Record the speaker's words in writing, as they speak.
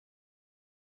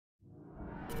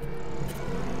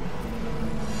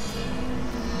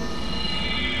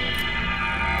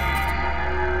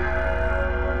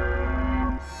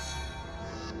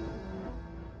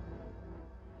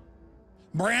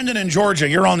Brandon in Georgia,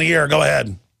 you're on the air. Go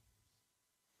ahead.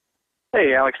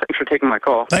 Hey, Alex. Thanks for taking my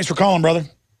call. Thanks for calling, brother.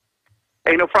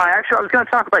 Hey, no problem. Actually, I was going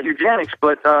to talk about eugenics,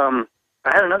 but I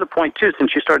had another point, too,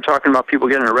 since you started talking about people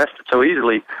getting arrested so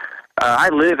easily. I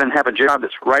live and have a job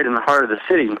that's right in the heart of the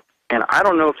city, and I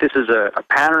don't know if this is a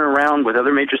pattern around with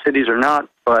other major cities or not,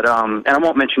 but and I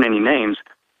won't mention any names,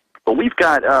 but we've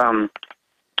got a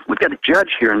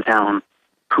judge here in town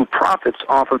who profits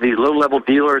off of these low-level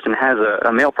dealers and has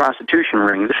a male prostitution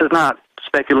ring. This is not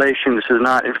speculation. This is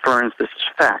not inference. This is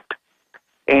fact.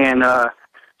 And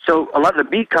so a lot of the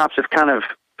beat cops have kind of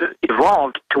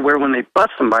evolved to where when they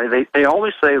bust somebody, they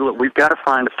always say, look, we've got to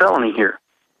find a felony here.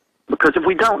 Because if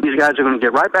we don't, these guys are going to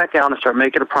get right back out and start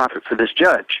making a profit for this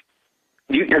judge.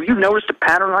 Have you noticed a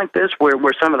pattern like this where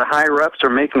some of the higher-ups are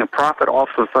making a profit off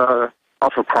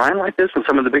of crime like this in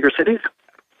some of the bigger cities?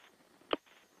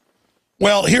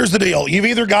 Well, here's the deal. You've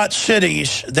either got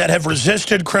cities that have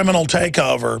resisted criminal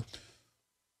takeover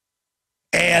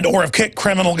or have kicked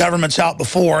criminal governments out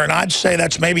before, and I'd say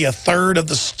that's maybe a third of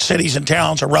the cities and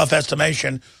towns, a rough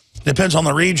estimation, depends on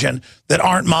the region, that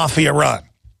aren't mafia run.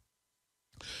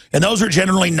 And those are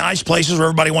generally nice places where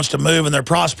everybody wants to move and they're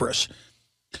prosperous.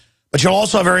 But you'll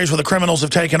also have areas where the criminals have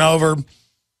taken over,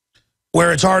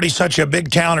 where it's already such a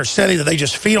big town or city that they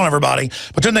just feed on everybody.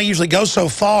 But then they usually go so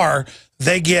far,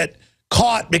 they get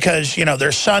caught because, you know,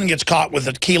 their son gets caught with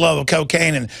a kilo of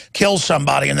cocaine and kills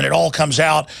somebody, and then it all comes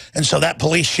out. And so that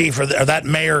police chief or that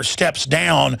mayor steps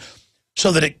down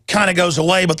so that it kind of goes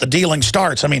away, but the dealing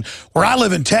starts. I mean, where I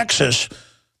live in Texas,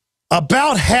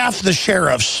 about half the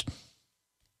sheriffs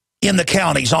in the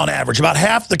counties, on average, about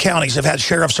half the counties have had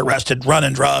sheriffs arrested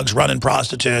running drugs, running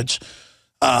prostitutes.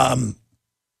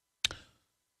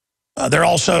 They're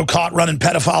also caught running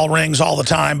pedophile rings all the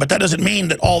time, but that doesn't mean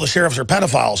that all the sheriffs are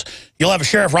pedophiles. You'll have a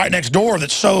sheriff right next door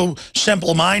that's so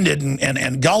simple-minded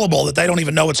and gullible that they don't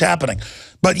even know what's happening.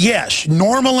 But yes,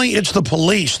 normally it's the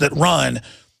police that run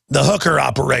the hooker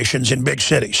operations in big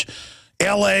cities.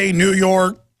 L.A., New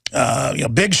York,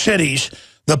 big cities,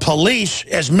 the police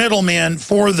as middlemen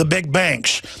for the big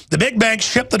banks. The big banks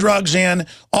ship the drugs in,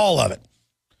 all of it.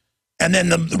 And then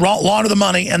the launder the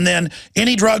money, and then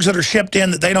any drugs that are shipped in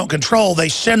that they don't control, they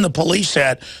send the police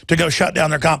at to go shut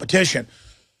down their competition.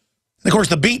 And of course,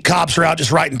 the beat cops are out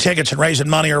just writing tickets and raising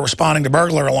money or responding to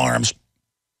burglar alarms.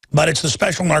 But it's the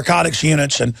special narcotics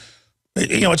units, and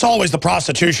you know, it's always the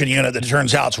prostitution unit that it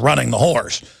turns out is running the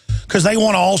whores, because they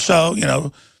want to also, you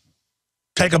know,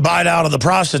 take a bite out of the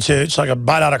prostitutes, like a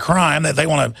bite out of crime. That they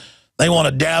want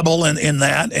to dabble in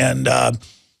that, and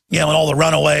you know, and all the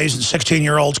runaways and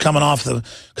 16-year-olds coming off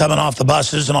the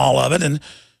buses and all of it. And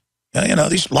you know,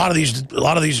 a lot of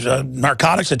these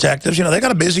narcotics detectives, you know, they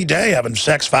got a busy day having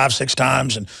sex 5-6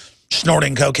 times and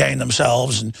snorting cocaine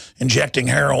themselves and injecting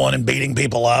heroin and beating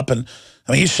people up. And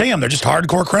I mean, you see them; they're just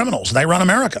hardcore criminals, and they run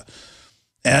America.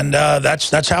 And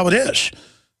that's how it is.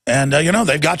 And you know,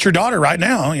 they've got your daughter right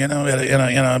now, you know,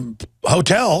 in a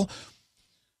hotel.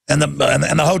 And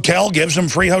the hotel gives them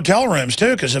free hotel rooms,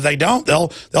 too, because if they don't, they'll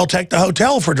take the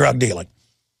hotel for drug dealing.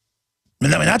 I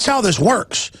mean, that's how this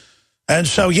works. And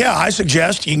so, yeah, I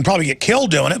suggest you can probably get killed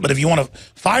doing it, but if you want to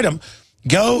fight them,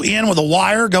 go in with a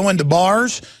wire, go into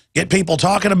bars, get people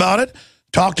talking about it,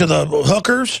 talk to the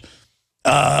hookers,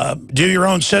 do your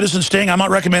own citizen sting. I'm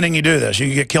not recommending you do this. You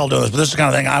can get killed doing this, but this is the kind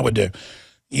of thing I would do.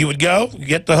 You would go,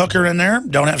 get the hooker in there,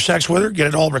 don't have sex with her, get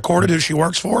it all recorded, who she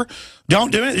works for.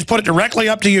 Don't do it. Just put it directly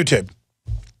up to YouTube.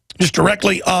 Just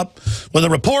directly up with a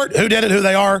report, who did it, who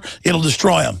they are. It'll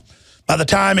destroy them. By the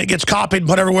time it gets copied and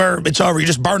put everywhere, it's over. You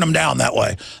just burn them down that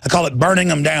way. I call it burning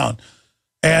them down.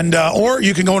 And or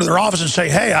you can go into their office and say,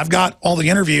 hey, I've got all the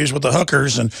interviews with the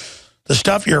hookers and the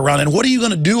stuff you're running. What are you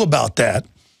going to do about that?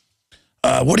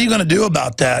 What are you going to do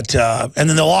about that? And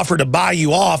then they'll offer to buy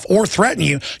you off or threaten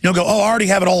you. You'll go, oh, I already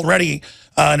have it all ready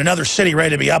in another city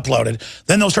ready to be uploaded.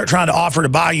 Then they'll start trying to offer to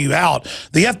buy you out.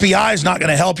 The FBI is not going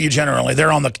to help you generally.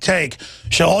 They're on the take.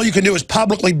 So all you can do is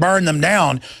publicly burn them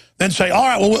down, then say, all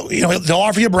right, well, you know, they'll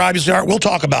offer you a bribe. You say, all right, we'll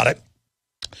talk about it.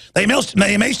 They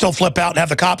may still flip out and have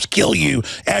the cops kill you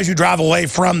as you drive away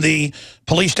from the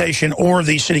police station or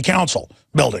the city council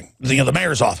building, the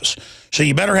mayor's office. So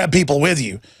you better have people with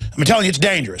you. I'm telling you, it's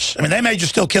dangerous. I mean, they may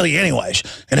just still kill you anyways,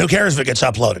 and who cares if it gets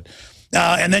uploaded?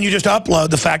 And then you just upload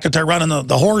the fact that they're running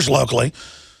the whores locally.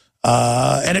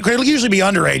 And it'll usually be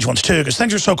underage ones, too, because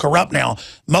things are so corrupt now.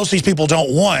 Most of these people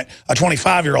don't want a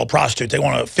 25-year-old prostitute. They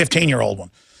want a 15-year-old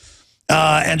one.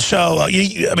 And so, I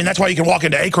mean, that's why you can walk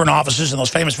into Acorn offices in those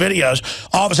famous videos,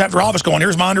 office after office going,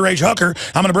 here's my underage hooker.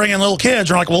 I'm going to bring in little kids.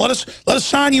 They're like, well, let us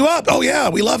sign you up. Oh, yeah,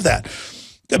 we love that.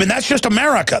 I mean, that's just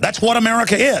America. That's what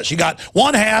America is. You got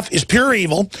one half is pure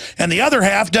evil, and the other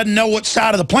half doesn't know what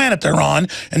side of the planet they're on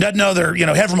and doesn't know they're,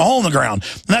 head from a hole in the ground.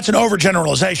 And that's an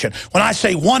overgeneralization. When I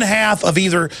say one half of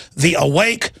either the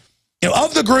awake,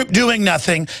 of the group doing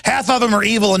nothing, half of them are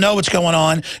evil and know what's going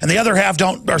on, and the other half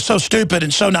are so stupid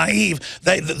and so naive,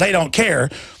 they don't care.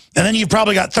 And then you've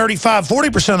probably got 35,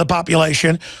 40% of the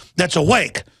population that's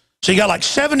awake. So you got like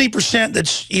 70%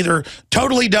 that's either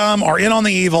totally dumb or in on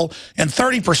the evil, and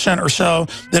 30% or so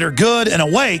that are good and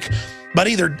awake, but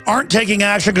either aren't taking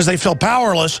action because they feel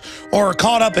powerless or are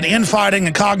caught up in infighting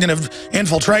and cognitive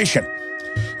infiltration.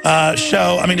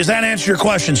 So, I mean, does that answer your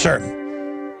question, sir?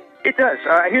 It does.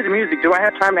 I hear the music. Do I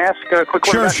have time to ask a quick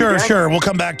question? Sure. We'll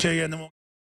come back to you. And then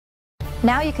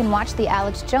Now you can watch The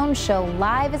Alex Jones Show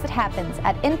live as it happens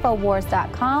at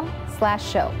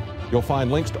Infowars.com/show. You'll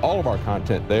find links to all of our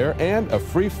content there and a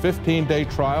free 15-day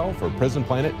trial for Prison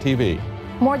Planet TV.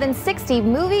 More than 60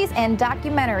 movies and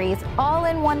documentaries all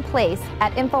in one place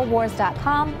at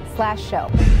Infowars.com/show.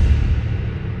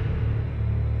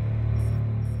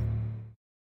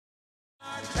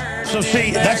 So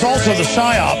see, that's also the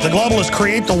PSYOP. The globalists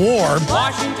create the war.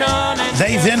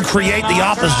 They then create the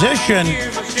opposition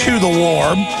to the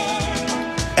war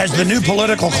as the new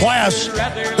political class,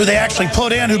 who they actually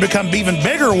put in, who become even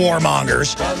bigger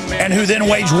warmongers, and who then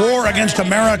wage war against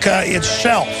America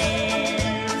itself.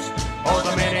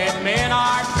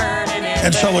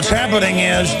 And so what's happening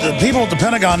is the people at the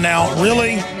Pentagon now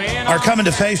really are coming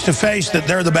to face that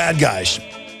they're the bad guys.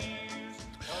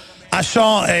 I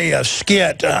saw a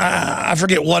skit, I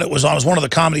forget what it was on. It was one of the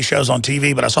comedy shows on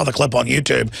TV, but I saw the clip on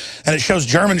YouTube, and it shows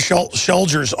German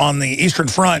soldiers on the Eastern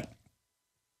Front.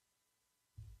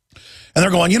 And they're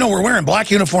going, we're wearing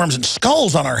black uniforms and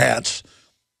skulls on our hats.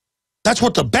 That's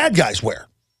what the bad guys wear.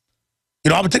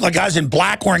 I would think like guys in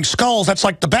black wearing skulls, that's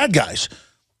like the bad guys.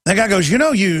 And the guy goes,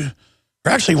 you're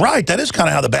actually right. That is kind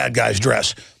of how the bad guys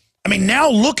dress. I mean, now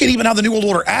look at even how the New World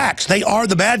Order acts. They are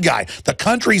the bad guy. The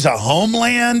country's a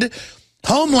homeland.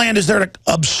 Homeland is there to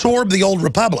absorb the old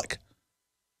republic.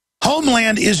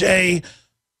 Homeland is a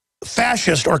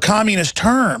fascist or communist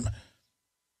term.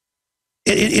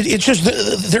 It's just,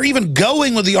 they're even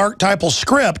going with the archetypal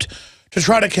script to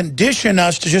try to condition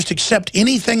us to just accept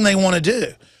anything they want to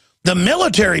do. The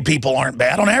military people aren't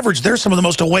bad. On average, they're some of the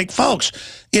most awake folks.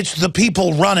 It's the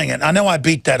people running it. I know I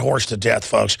beat that horse to death,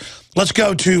 folks. Let's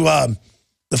go to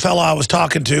the fellow I was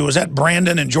talking to. Was that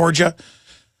Brandon in Georgia?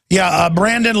 Yeah,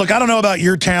 Brandon, look, I don't know about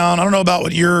your town. I don't know about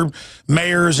what your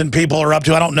mayors and people are up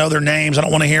to. I don't know their names. I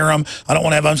don't want to hear them. I don't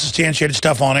want to have unsubstantiated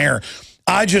stuff on air.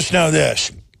 I just know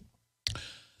this.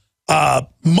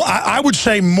 I would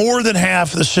say more than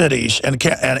half of the cities and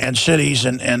cities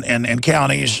and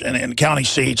counties and county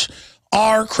seats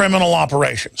are criminal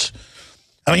operations.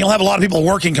 I mean, you'll have a lot of people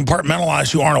working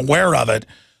compartmentalized who aren't aware of it,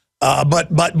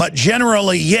 but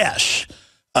generally, yes.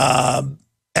 And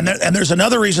there's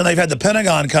another reason they've had the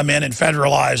Pentagon come in and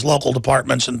federalize local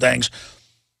departments and things,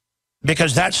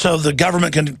 because that's so the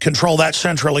government can control that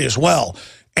centrally as well.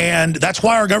 And that's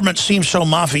why our government seems so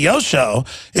mafioso,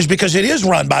 is because it is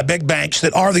run by big banks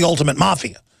that are the ultimate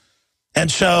mafia.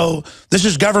 And so this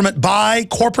is government by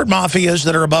corporate mafias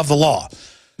that are above the law.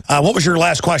 What was your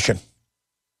last question?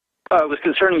 It was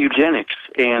concerning eugenics.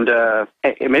 And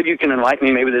maybe you can enlighten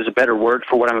me. Maybe there's a better word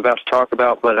for what I'm about to talk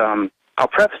about. But I'll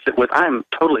preface it with I'm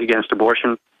totally against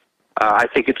abortion. I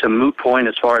think it's a moot point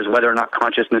as far as whether or not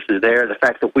consciousness is there. The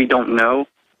fact that we don't know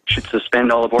should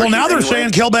suspend all abortion. Well, now they're saying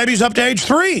kill babies up to age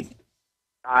 3.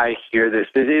 I hear this.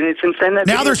 It's insane.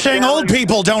 Now they're saying old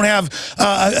people don't have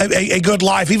a good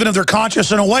life, even if they're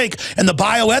conscious and awake, and the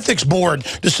bioethics board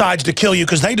decides to kill you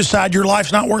because they decide your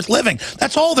life's not worth living.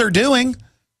 That's all they're doing.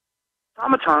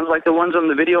 Automatons like the ones on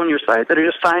the video on your site that are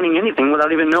just signing anything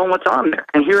without even knowing what's on there.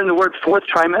 And hearing the word 4th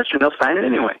trimester, they'll sign it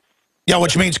anyway. Yeah,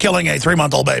 which means killing a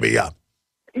 3-month-old baby, yeah.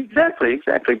 Exactly.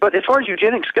 But as far as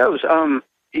eugenics goes,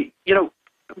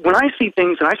 when I see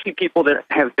things and I see people that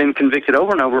have been convicted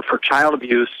over and over for child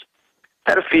abuse,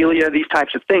 pedophilia, these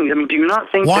types of things, I mean, do you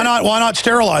not think Why not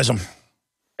sterilize them?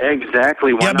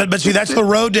 Exactly. Yeah, but see, that's the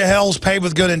road to hell's paved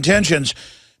with good intentions,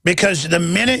 because the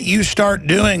minute you start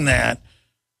doing that,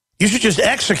 you should just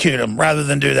execute them rather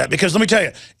than do that. Because let me tell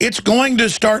you, it's going to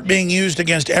start being used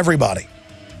against everybody.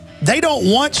 They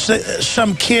don't want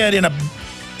some kid in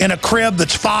a crib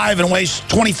that's 5 and weighs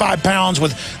 25 pounds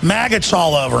with maggots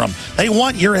all over them. They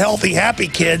want your healthy, happy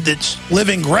kid that's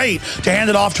living great to hand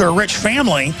it off to a rich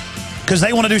family because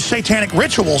they want to do satanic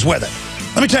rituals with it.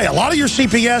 Let me tell you, a lot of your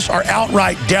CPS are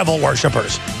outright devil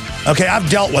worshipers. Okay, I've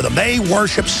dealt with them. They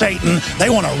worship Satan. They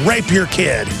want to rape your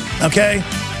kid. Okay,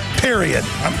 period.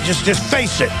 Just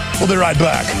face it. We'll be right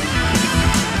back.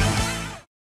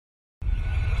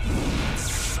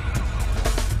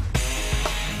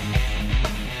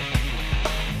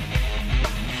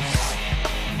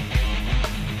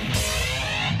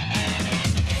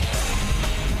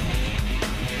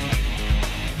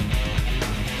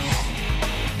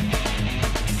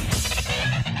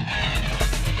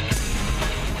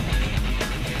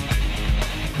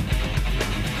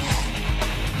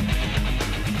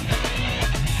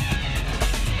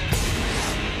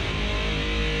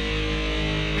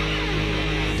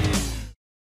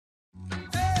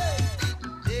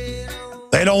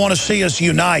 They don't want to see us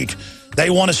unite.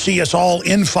 They want to see us all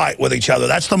infight with each other.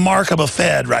 That's the mark of a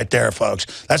Fed right there,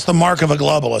 folks. That's the mark of a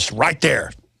globalist right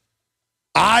there.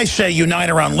 I say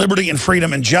unite around liberty and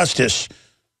freedom and justice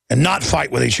and not fight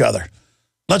with each other.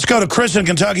 Let's go to Chris in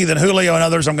Kentucky, then Julio and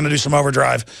others. I'm going to do some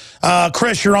overdrive.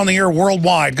 Chris, you're on the air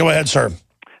worldwide. Go ahead, sir.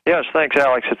 Yes, thanks,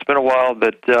 Alex. It's been a while,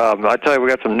 but I tell you, we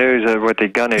got some news with the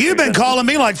gun issue. You've been calling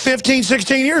me like 15,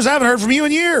 16 years. I haven't heard from you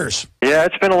in years. Yeah,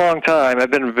 it's been a long time.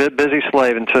 I've been a bit busy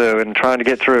slaving, too, and trying to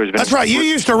get through. That's right. You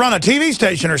used to run a TV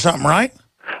station or something, right?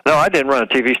 No, I didn't run a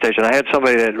TV station. I had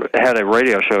somebody that had a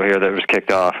radio show here that was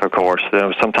kicked off, of course. That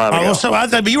was some time ago. Well, so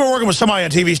but you were working with somebody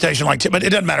on a TV station, but it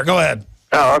doesn't matter. Go ahead.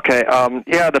 Oh, okay.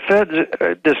 Yeah, the Feds,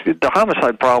 the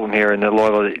homicide problem here and the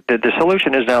loyalty, the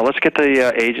solution is now let's get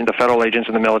the federal agents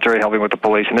in the military helping with the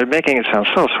police, and they're making it sound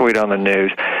so sweet on the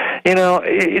news. You know,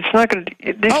 it's not going to...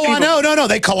 I know. No.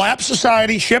 They collapse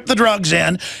society, ship the drugs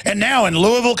in, and now in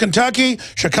Louisville, Kentucky,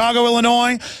 Chicago,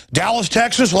 Illinois, Dallas,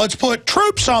 Texas, let's put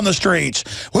troops on the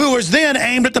streets, who was then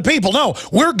aimed at the people. No,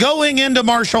 we're going into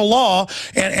martial law,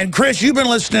 and Chris, you've been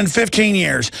listening 15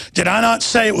 years. Did I not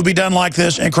say it would be done like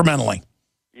this incrementally?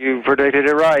 You predicted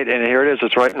it right, and here it is.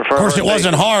 It's right in front of us. Of course, it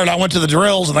wasn't hard. I went to the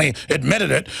drills, and they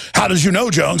admitted it. How did you know,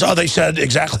 Jones? Oh, they said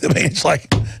exactly. I mean, it's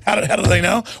like, how do they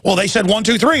know? Well, they said 1,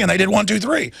 2, 3, and they did 1, 2,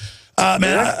 3.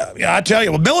 Man, I tell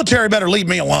you, well, military better leave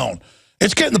me alone.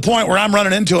 It's getting to the point where I'm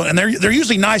running into it, and they're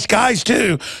usually nice guys,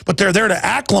 too, but they're there to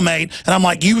acclimate, and I'm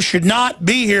like, you should not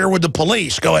be here with the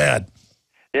police. Go ahead.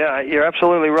 Yeah, you're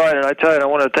absolutely right, and I tell you, I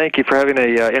want to thank you for having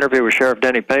an interview with Sheriff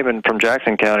Denny Payman from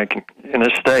Jackson County in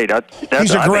this state.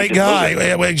 He's a great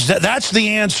guy. That's the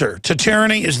answer to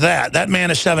tyranny. Is that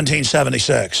man is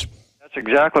 1776. That's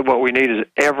exactly what we need. Is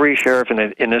every sheriff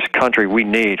in this country we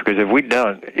need, because if we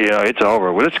don't, it's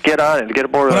over. Well, let's get on it and get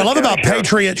aboard. What I love about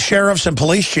patriot sheriffs and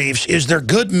police chiefs is they're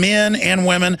good men and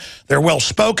women. They're well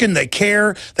spoken. They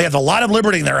care. They have a lot of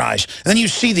liberty in their eyes. And then you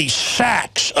see these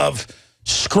sacks of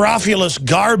scrofulous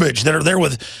garbage that are there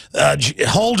with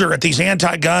Holder at these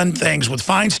anti-gun things with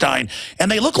Feinstein, and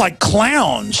they look like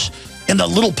clowns in the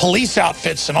little police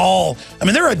outfits and all. I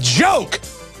mean, they're a joke.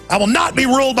 I will not be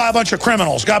ruled by a bunch of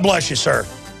criminals. God bless you, sir.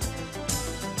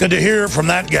 Good to hear from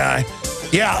that guy.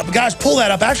 Yeah, guys, pull that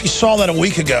up. I actually saw that a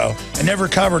week ago and never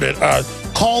covered it.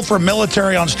 Call for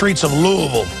military on streets of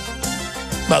Louisville.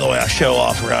 By the way, I show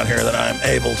off around here that I'm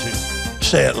able to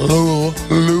say it.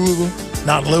 Louisville.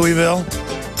 Not Louisville.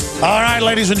 All right,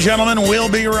 ladies and gentlemen, we'll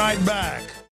be right back.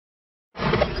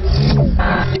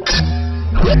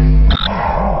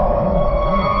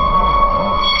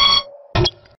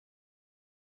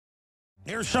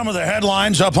 Here's some of the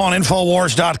headlines up on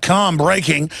Infowars.com.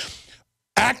 Breaking.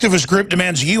 Activist group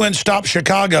demands UN stop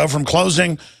Chicago from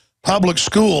closing public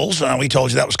schools. We told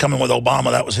you that was coming with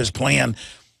Obama. That was his plan,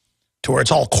 to where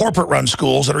it's all corporate-run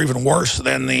schools that are even worse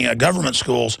than the government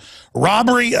schools.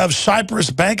 Robbery of Cyprus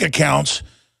bank accounts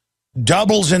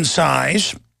doubles in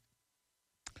size.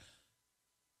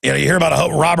 You hear about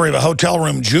a robbery of a hotel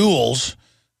room jewels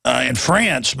in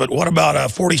France, but what about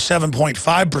a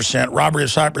 47.5% robbery of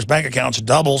Cyprus bank accounts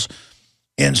doubles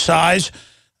in size?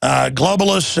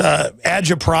 Globalist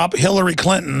agitprop Hillary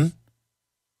Clinton,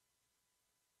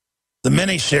 the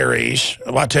miniseries.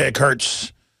 Well, I tell you,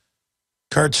 Kurt's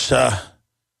writing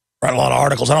a lot of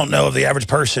articles. I don't know if the average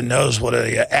person knows what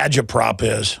a agitprop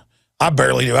is. I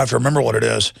barely do. I have to remember what it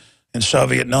is in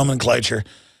Soviet nomenclature.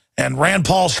 And Rand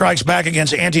Paul strikes back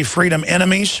against anti-freedom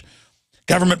enemies.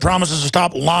 Government promises to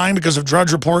stop lying because of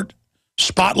Drudge Report.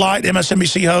 Spotlight,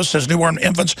 MSNBC host, says newborn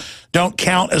infants don't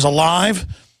count as alive.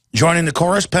 Joining the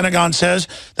chorus, Pentagon says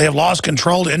they have lost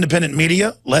control to independent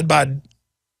media, led by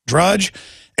Drudge.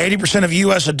 80% of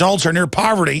U.S. adults are near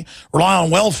poverty, rely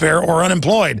on welfare, or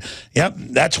unemployed. Yep,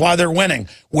 that's why they're winning.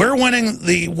 We're winning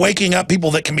the waking up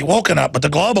people that can be woken up, but the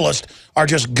globalists are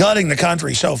just gutting the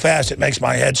country so fast it makes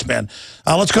my head spin.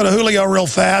 Let's go to Julio real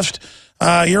fast.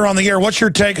 You're on the air. What's your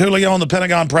take, Julio, on the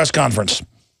Pentagon press conference?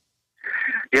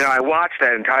 You know, I watched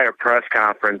that entire press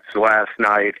conference last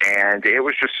night, and it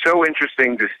was just so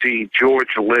interesting to see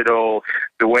George Little,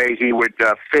 the way he would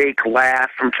fake laugh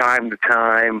from time to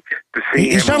time. To see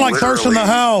he sounded like Thurston the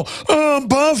Howl.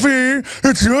 Buffy,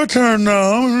 it's your turn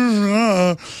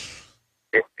now.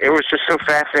 It was just so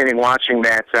fascinating watching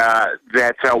that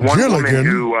one woman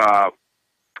who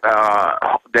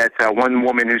one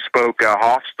woman who spoke,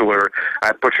 Hofstadter,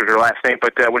 I butchered her last name,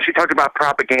 but when she talked about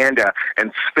propaganda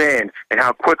and spin and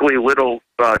how quickly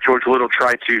George Little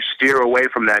tried to steer away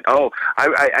from that.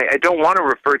 I don't want to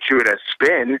refer to it as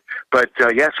spin, but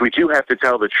yes, we do have to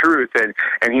tell the truth. And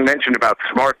he mentioned about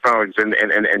smartphones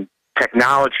and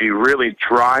technology really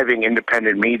driving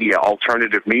independent media,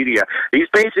 alternative media. He's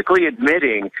basically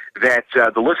admitting that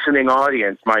the listening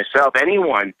audience, myself,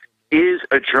 anyone, is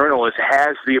a journalist,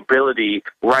 has the ability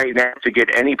right now to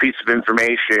get any piece of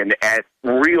information at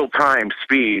real-time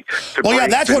speed. Well, yeah,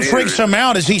 that's what freaks him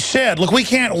out, is he said, look, we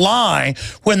can't lie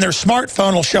when their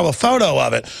smartphone will show a photo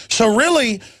of it. So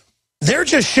really, they're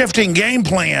just shifting game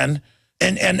plan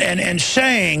and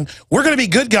saying, we're going to be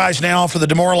good guys now for the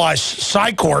demoralized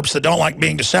psych corps that don't like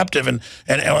being deceptive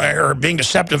or being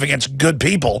deceptive against good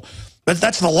people. But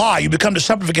that's the lie. You become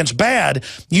deceptive against bad.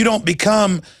 You don't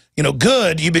become,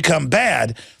 good, you become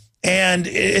bad. And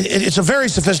it's a very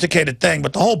sophisticated thing,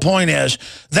 but the whole point is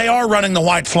they are running the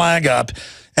white flag up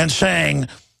and saying,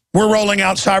 we're rolling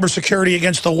out cybersecurity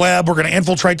against the web, we're going to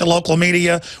infiltrate the local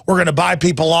media, we're going to buy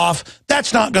people off.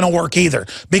 That's not going to work either,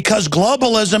 because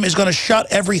globalism is going to shut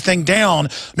everything down.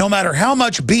 No matter how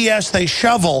much BS they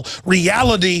shovel,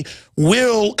 reality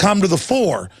will come to the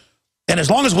fore. And as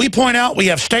long as we point out we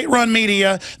have state-run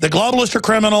media, the globalists are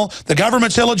criminal, the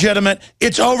government's illegitimate,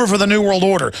 it's over for the New World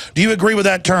Order. Do you agree with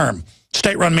that term,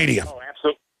 state-run media?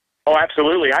 Oh,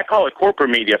 absolutely. I call it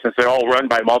corporate media, since they're all run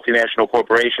by multinational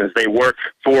corporations. They work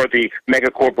for the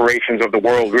mega corporations of the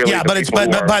world, really. Yeah,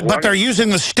 but they're using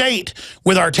the state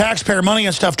with our taxpayer money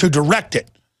and stuff to direct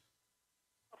it.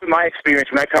 In my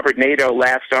experience, when I covered NATO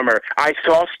last summer, I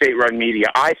saw state-run media.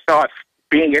 I thought,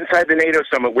 being inside the NATO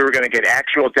summit, we were going to get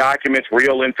actual documents,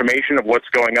 real information of what's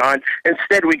going on.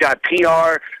 Instead, we got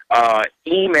PR,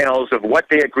 emails of what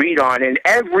they agreed on, and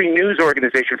every news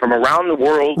organization from around the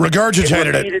world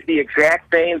regurgitated it. The exact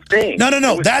same thing.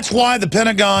 No. That's why the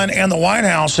Pentagon and the White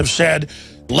House have said,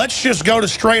 let's just go to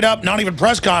straight up, not even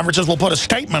press conferences, we'll put a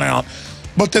statement out.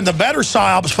 But then the better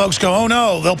psyops folks go, oh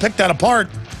no, they'll pick that apart.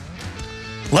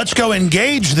 Let's go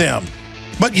engage them.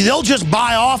 But they'll just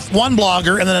buy off one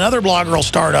blogger, and then another blogger will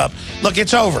start up. Look,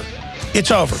 it's over. It's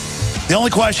over. The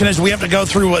only question is, we have to go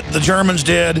through what the Germans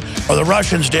did or the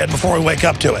Russians did before we wake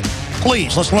up to it.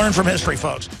 Please, let's learn from history,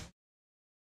 folks.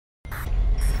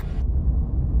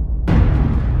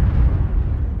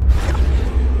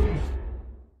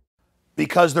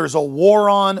 Because there's a war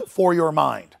on for your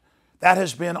mind. That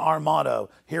has been our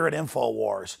motto here at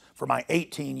InfoWars for my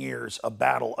 18 years of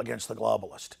battle against the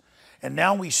globalist. And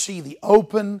now we see the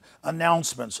open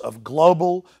announcements of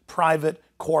global, private,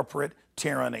 corporate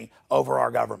tyranny over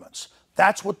our governments.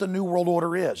 That's what the New World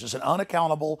Order is an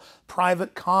unaccountable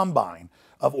private combine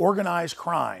of organized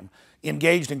crime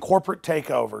engaged in corporate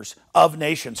takeovers of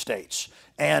nation states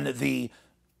and the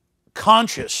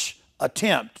conscious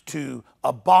attempt to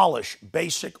abolish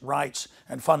basic rights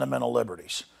and fundamental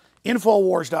liberties.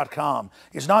 Infowars.com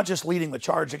is not just leading the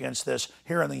charge against this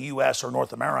here in the U.S. or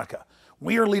North America.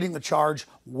 We are leading the charge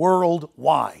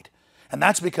worldwide. And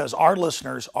that's because our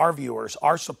listeners, our viewers,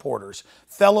 our supporters,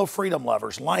 fellow freedom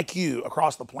lovers like you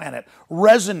across the planet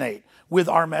resonate with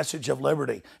our message of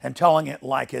liberty and telling it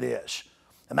like it is.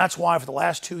 And that's why for the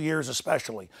last 2 years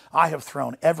especially, I have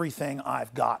thrown everything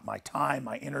I've got, my time,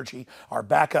 my energy, our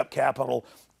backup capital,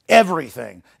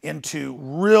 everything into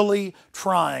really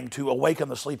trying to awaken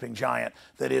the sleeping giant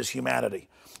that is humanity.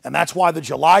 And that's why the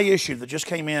July issue that just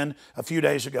came in a few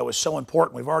days ago is so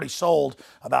important. We've already sold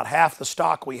about half the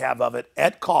stock we have of it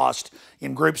at cost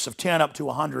in groups of 10 up to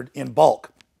 100 in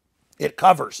bulk. It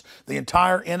covers the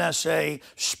entire NSA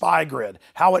spy grid,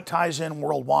 how it ties in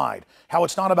worldwide, how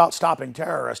it's not about stopping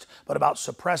terrorists, but about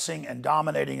suppressing and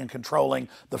dominating and controlling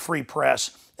the free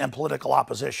press and political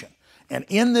opposition. And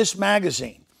in this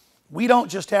magazine, we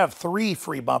don't just have 3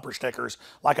 free bumper stickers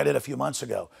like I did a few months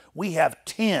ago. We have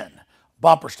 10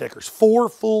 bumper stickers, 4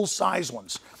 full-size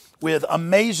ones with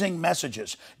amazing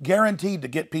messages guaranteed to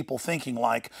get people thinking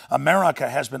like America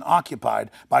has been occupied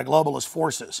by globalist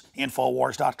forces.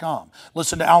 Infowars.com.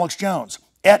 Listen to Alex Jones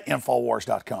at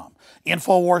Infowars.com.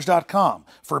 Infowars.com.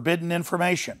 Forbidden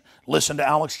information. Listen to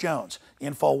Alex Jones.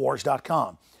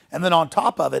 Infowars.com. And then on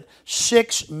top of it,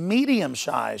 6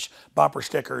 medium-sized bumper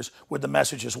stickers with the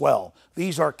message as well.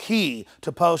 These are key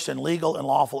to post in legal and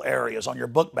lawful areas on your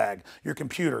book bag, your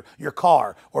computer, your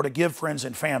car, or to give friends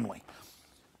and family.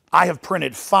 I have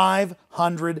printed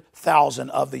 500,000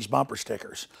 of these bumper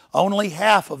stickers. Only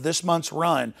half of this month's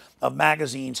run of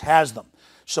magazines has them.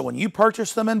 So when you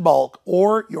purchase them in bulk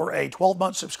or you're a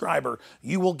 12-month subscriber,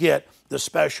 you will get the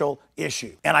special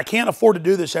issue. And I can't afford to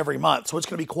do this every month, so it's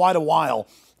going to be quite a while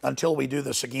until we do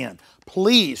this again.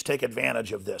 Please take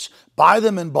advantage of this. Buy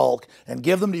them in bulk and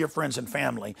give them to your friends and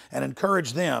family and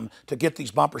encourage them to get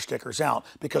these bumper stickers out,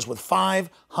 because with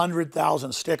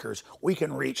 500,000 stickers, we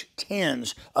can reach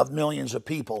tens of millions of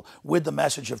people with the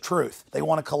message of truth. They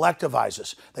want to collectivize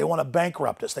us. They want to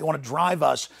bankrupt us. They want to drive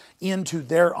us into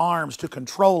their arms to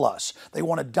control us. They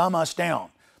want to dumb us down.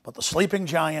 But the sleeping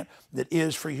giant that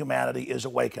is free humanity is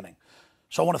awakening.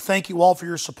 So I want to thank you all for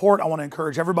your support. I want to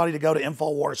encourage everybody to go to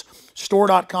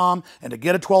InfoWarsStore.com and to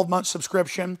get a 12-month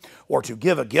subscription or to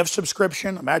give a gift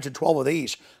subscription. Imagine 12 of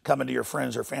these coming to your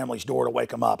friends or family's door to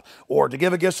wake them up. Or to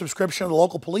give a gift subscription to the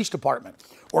local police department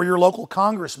or your local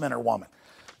congressman or woman.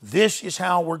 This is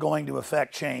how we're going to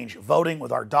affect change, voting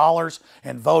with our dollars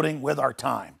and voting with our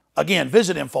time. Again,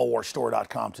 visit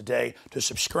InfoWarsStore.com today to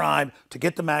subscribe, to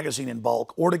get the magazine in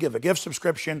bulk, or to give a gift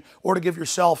subscription, or to give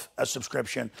yourself a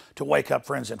subscription to wake up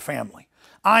friends and family.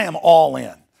 I am all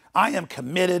in. I am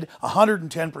committed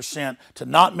 110% to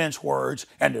not mince words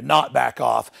and to not back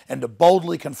off and to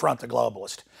boldly confront the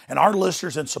globalist. And our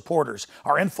listeners and supporters,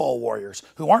 our info warriors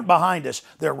who aren't behind us,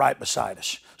 they're right beside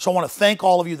us. So I want to thank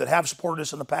all of you that have supported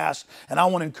us in the past, and I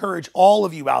want to encourage all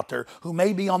of you out there who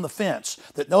may be on the fence,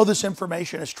 that know this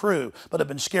information is true, but have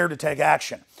been scared to take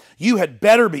action. You had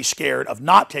better be scared of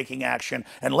not taking action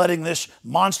and letting this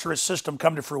monstrous system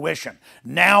come to fruition.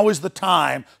 Now is the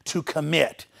time to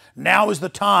commit. Now is the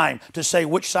time to say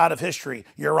which side of history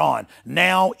you're on.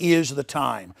 Now is the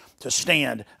time to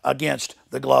stand against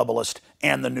the globalist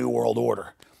and the New World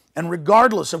Order. And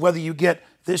regardless of whether you get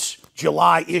this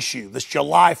July issue, this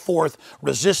July 4th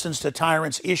Resistance to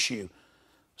Tyrants issue,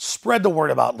 spread the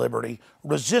word about liberty,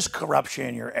 resist corruption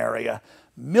in your area.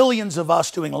 Millions of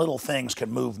us doing little things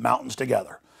can move mountains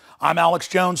together. I'm Alex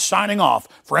Jones signing off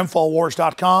for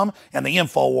Infowars.com and the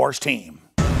Infowars team.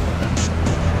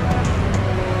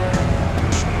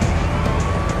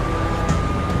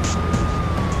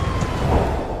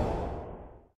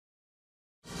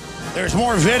 There's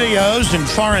more videos and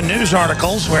foreign news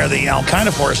articles where the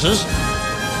Al-Qaeda forces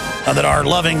that are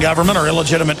loving government or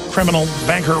illegitimate criminal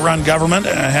banker-run government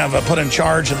have put in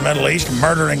charge in the Middle East,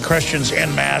 murdering Christians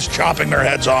en masse, chopping their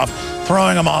heads off,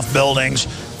 throwing them off buildings,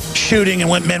 shooting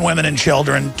men, women, and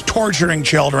children, torturing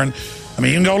children. I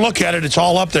mean, you can go look at it. It's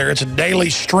all up there. It's a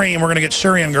daily stream. We're going to get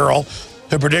Syrian Girl,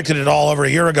 who predicted it all over a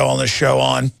year ago on this show,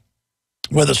 on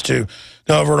with us to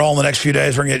go over it all in the next few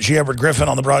days. We're going to get G. Edward Griffin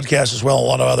on the broadcast as well, a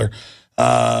lot of other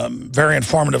very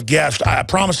informative guests. I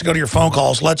promise to go to your phone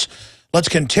calls. Let's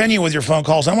continue with your phone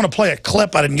calls. I want to play a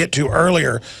clip I didn't get to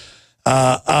earlier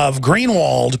of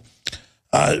Greenwald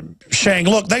saying,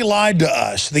 look, they lied to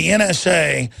us. The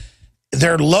NSA,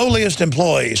 their lowliest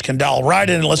employees can dial right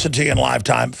in and listen to you in live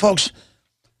time. Folks,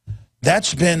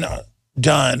 that's been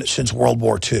done since World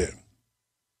War II.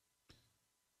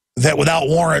 That without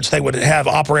warrants, they would have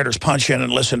operators punch in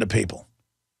and listen to people.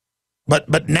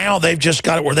 But now they've just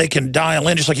got it where they can dial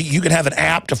in, just like you can have an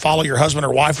app to follow your husband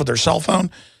or wife with their cell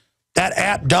phone. That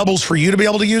app doubles for you to be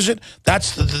able to use it.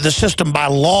 That's the system by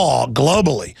law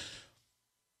globally,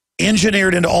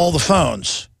 engineered into all the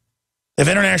phones. They have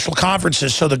international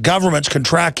conferences so the governments can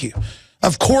track you.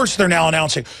 Of course, they're now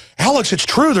announcing, Alex, it's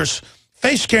true, there's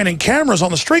face scanning cameras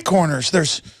on the street corners.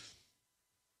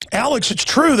 Alex, it's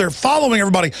true, they're following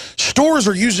everybody. Stores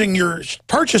are using your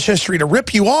purchase history to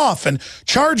rip you off and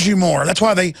charge you more. That's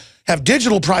why they have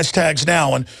digital price tags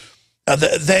now, and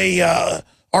they are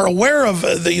aware of,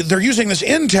 they're using this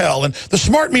intel, and the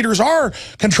smart meters are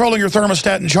controlling your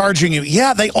thermostat and charging you.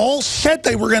 Yeah, they all said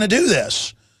they were going to do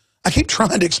this. I keep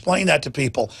trying to explain that to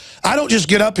people. I don't just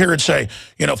get up here and say,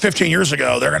 15 years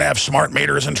ago, they're going to have smart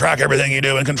meters and track everything you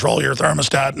do and control your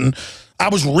thermostat. And I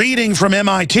was reading from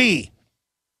MIT.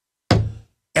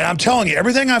 And I'm telling you,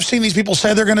 everything I've seen these people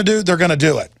say they're going to do, they're going to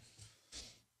do it.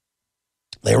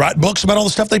 They write books about all the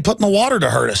stuff they put in the water to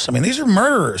hurt us. I mean, these are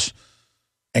murderers.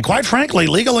 And quite frankly,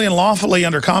 legally and lawfully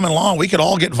under common law, we could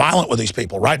all get violent with these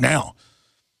people right now.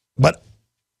 But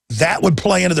that would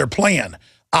play into their plan.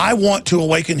 I want to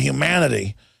awaken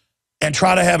humanity and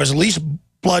try to have as least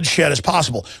bloodshed as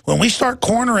possible. When we start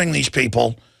cornering these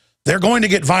people, they're going to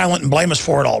get violent and blame us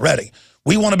for it already.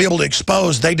 We want to be able to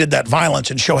expose they did that violence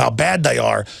and show how bad they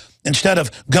are, instead of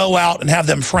go out and have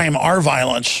them frame our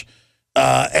violence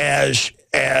as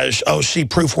see,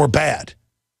 proof we're bad.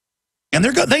 And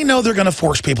they know they're going to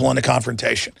force people into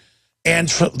confrontation. And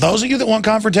for those of you that want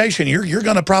confrontation, you're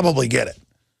going to probably get it.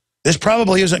 This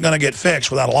probably isn't going to get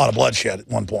fixed without a lot of bloodshed at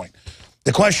one point.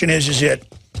 The question is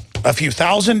it a few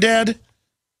thousand dead,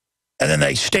 and then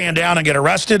they stand down and get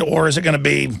arrested, or is it going to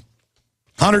be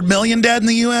 100 million dead in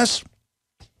the U.S.?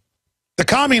 The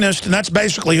communist, and that's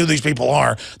basically who these people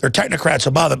are. They're technocrats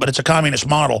above it, but it's a communist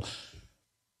model.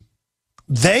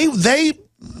 They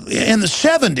in the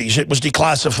 70s, it was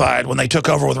declassified when they took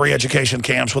over with re-education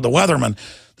camps with the Weathermen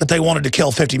that they wanted to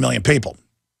kill 50 million people.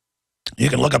 You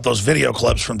can look up those video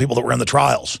clips from people that were in the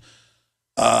trials,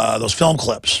 those film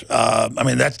clips. I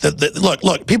mean, that's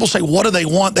look, people say, what do they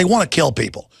want? They want to kill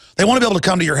people. They want to be able to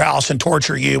come to your house and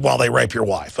torture you while they rape your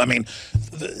wife. I mean,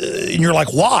 and you're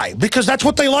like, why? Because that's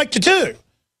what they like to do.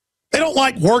 They don't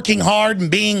like working hard and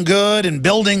being good and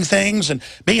building things and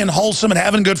being wholesome and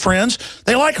having good friends.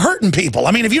 They like hurting people.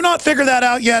 I mean, have you not figured that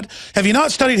out yet? Have you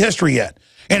not studied history yet?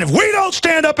 And if we don't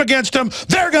stand up against them,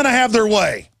 they're going to have their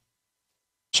way.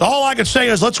 So all I can say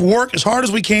is let's work as hard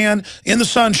as we can in the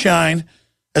sunshine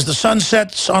as the sun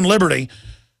sets on liberty,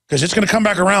 because it's going to come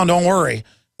back around, don't worry.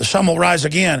 The sun will rise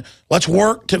again. Let's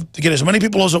work to get as many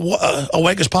people as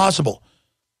awake as possible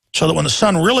so that when the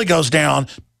sun really goes down,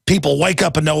 people wake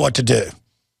up and know what to do.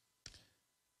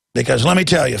 Because let me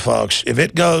tell you, folks, if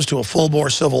it goes to a full-bore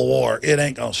civil war, it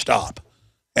ain't going to stop.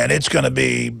 And it's going to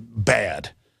be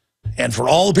bad. And for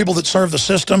all the people that serve the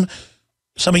system,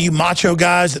 some of you macho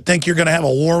guys that think you're going to have a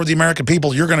war with the American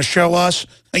people, you're going to show us,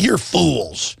 you're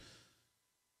fools.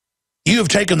 You have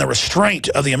taken the restraint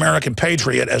of the American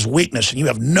patriot as weakness, and you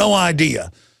have no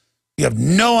idea. You have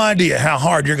no idea how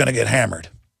hard you're going to get hammered.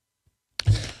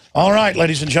 All right,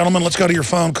 ladies and gentlemen, let's go to your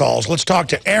phone calls. Let's talk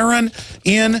to Aaron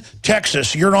in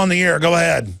Texas. You're on the air. Go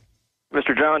ahead.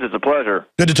 Mr. Jones, it's a pleasure.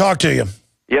 Good to talk to you.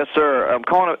 Yes, sir. I'm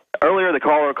calling. Earlier, the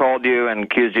caller called you and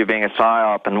accused you of being a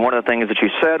psyop, and one of the things that you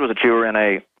said was that you were in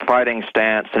a fighting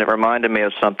stance, and it reminded me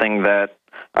of something that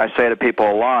I say to people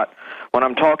a lot. When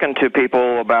I'm talking to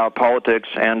people about politics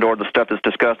and or the stuff that's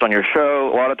discussed on your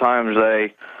show, a lot of times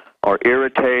they are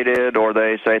irritated or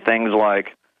they say things like,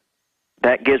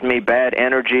 that gives me bad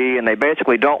energy, and they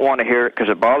basically don't want to hear it because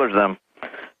it bothers them.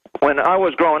 When I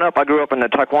was growing up, I grew up in the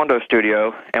Taekwondo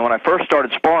studio, and when I first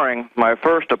started sparring, my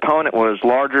first opponent was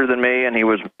larger than me, and he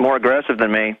was more aggressive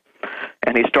than me,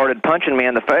 and he started punching me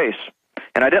in the face,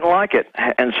 and I didn't like it,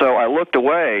 and so I looked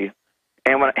away,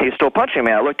 and when he's still punching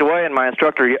me, I looked away, and my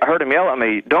instructor, I heard him yell at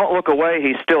me, "Don't look away,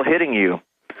 he's still hitting you,"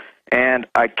 and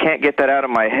I can't get that out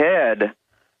of my head,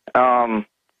 and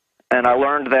I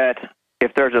learned that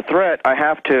if there's a threat, I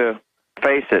have to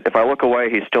face it. If I look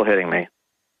away, he's still hitting me.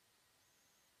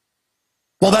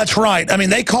 Well, that's right. I mean,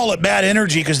 they call it bad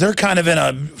energy because they're kind of in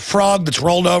a frog that's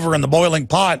rolled over in the boiling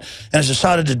pot and has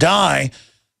decided to die.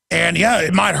 And, yeah,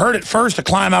 it might hurt at first to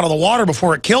climb out of the water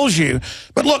before it kills you.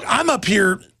 But, look, I'm up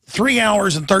here 3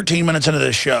 hours and 13 minutes into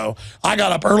this show. I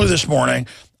got up early this morning.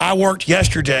 I worked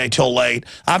yesterday till late.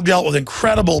 I've dealt with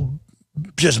incredible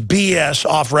just BS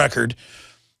off record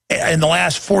in the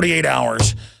last 48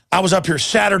 hours. I was up here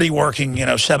Saturday working,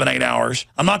 7, 8 hours.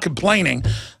 I'm not complaining.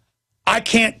 I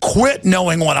can't quit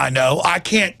knowing what I know. I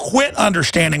can't quit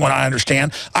understanding what I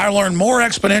understand. I learn more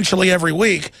exponentially every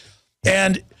week.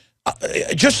 And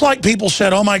just like people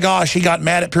said, oh, my gosh, he got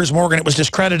mad at Piers Morgan, it was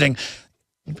discrediting.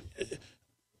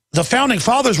 The founding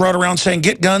fathers rode around saying,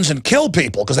 get guns and kill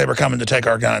people because they were coming to take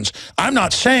our guns. I'm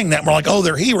not saying that. We're like, oh,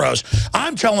 they're heroes.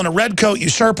 I'm telling a redcoat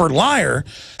usurper liar,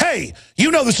 hey, you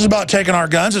know this is about taking our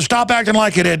guns, and stop acting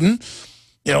like it didn't.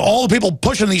 All the people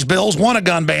pushing these bills want a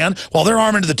gun ban while they're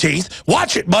armed to the teeth.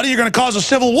 Watch it, buddy. You're going to cause a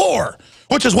civil war,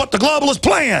 which is what the globalists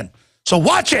plan. So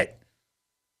watch it.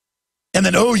 And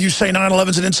then, oh, you say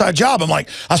 9/11's an inside job. I'm like,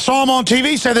 I saw them on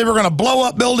TV say they were going to blow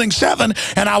up Building 7,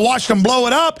 and I watched them blow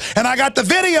it up, and I got the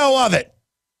video of it.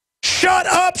 Shut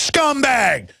up,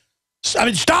 scumbag. I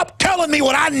mean, stop telling me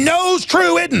what I know's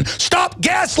true isn't. Stop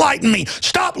gaslighting me.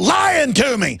 Stop lying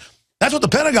to me. That's what the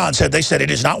Pentagon said. They said it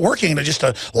is not working to just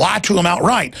lie to them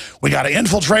outright. We got to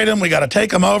infiltrate them. We got to take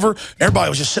them over. Everybody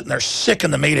was just sitting there sick in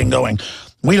the meeting going,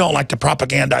 we don't like to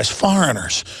propagandize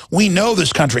foreigners. We know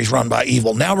this country's run by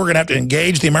evil. Now we're going to have to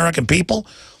engage the American people.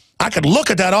 I could look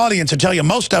at that audience and tell you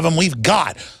most of them we've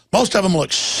got. Most of them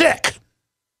look sick.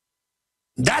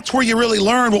 That's where you really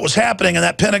learn what was happening in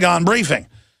that Pentagon briefing.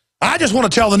 I just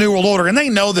want to tell the New World Order, and they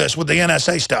know this with the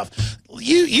NSA stuff,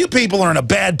 you people are in a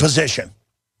bad position.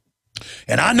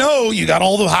 And I know you got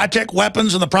all the high-tech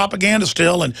weapons and the propaganda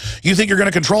still, and you think you're going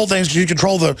to control things because you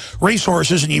control the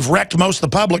resources, and you've wrecked most of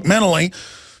the public mentally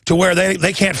to where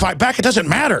they can't fight back. It doesn't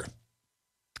matter.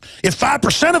 If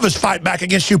 5% of us fight back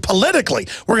against you politically,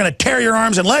 we're going to tear your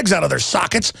arms and legs out of their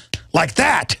sockets like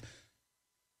that.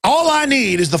 All I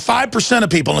need is the 5% of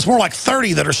people, and it's more like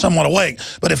 30 that are somewhat awake,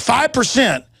 but if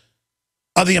 5%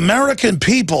 of the American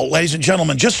people, ladies and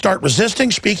gentlemen, just start resisting,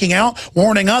 speaking out,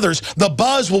 warning others, the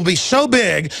buzz will be so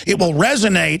big, it will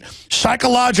resonate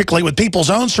psychologically with people's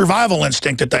own survival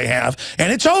instinct that they have,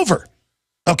 and it's over.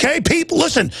 Okay, people,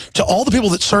 listen to all the people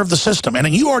that serve the system. And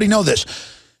you already know this.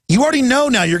 You already know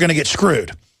now you're going to get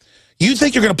screwed. You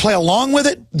think you're going to play along with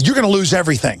it, you're going to lose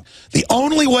everything. The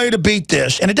only way to beat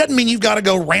this, and it doesn't mean you've got to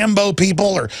go Rambo people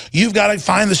or you've got to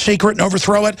find the secret and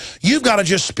overthrow it. You've got to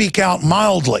just speak out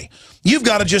mildly. You've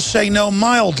got to just say no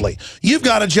mildly. You've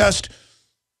got to just...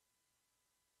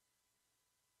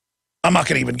 I'm not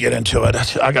going to even get into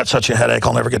it. I got such a headache.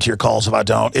 I'll never get to your calls if I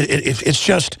don't. It's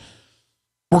just,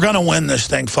 we're going to win this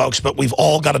thing, folks, but we've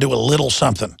all got to do a little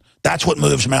something. That's what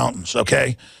moves mountains,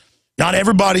 okay? Not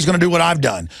everybody's going to do what I've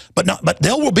done, but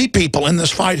there will be people in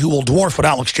this fight who will dwarf what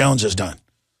Alex Jones has done.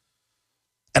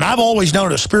 And I've always known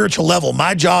at a spiritual level,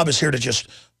 my job is here to just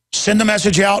send the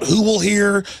message out. Who will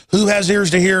hear, who has ears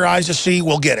to hear, eyes to see,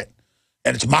 will get it.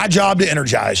 And it's my job to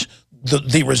energize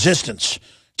the resistance.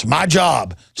 It's my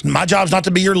job. My job's not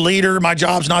to be your leader. My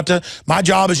job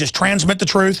is just transmit the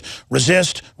truth,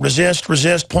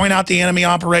 resist, point out the enemy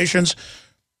operations,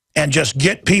 and just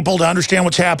get people to understand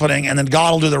what's happening, and then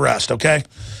God will do the rest, okay?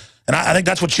 And I think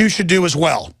that's what you should do as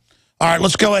well. All right,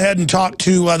 let's go ahead and talk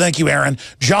to, thank you, Aaron.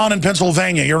 John in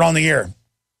Pennsylvania, you're on the air.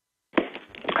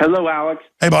 Hello, Alex.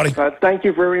 Hey, buddy. Thank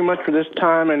you very much for this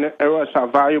time and how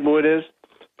valuable it is.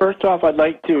 First off, I'd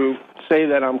like to say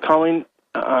that I'm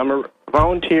a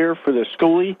volunteer for the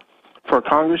Schoolie for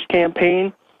Congress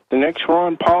campaign. The next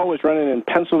Ron Paul is running in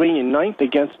Pennsylvania 9th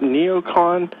against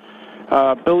neocon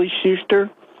Billy Schuster,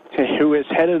 who is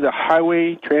head of the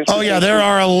Highway Transportation. Oh, yeah, there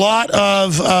are a lot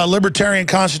of libertarian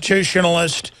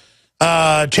constitutionalist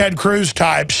Ted Cruz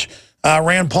types,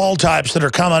 Rand Paul types that are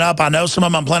coming up. I know some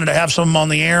of them. I'm planning to have some of them on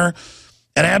the air.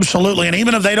 And absolutely, and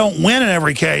even if they don't win in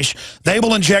every case, they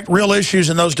will inject real issues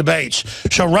in those debates.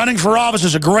 So running for office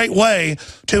is a great way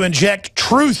to inject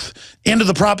truth into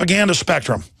the propaganda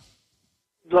spectrum.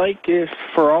 Like if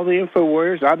for all the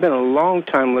InfoWars, I've been a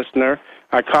long-time listener.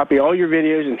 I copy all your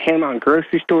videos and hand them out in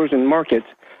grocery stores and markets.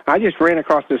 I just ran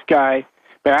across this guy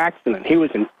by accident. He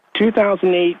was in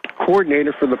 2008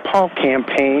 coordinator for the Paul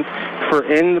campaign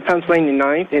in the Pennsylvania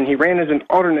 9th, and he ran as an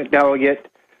alternate delegate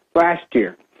last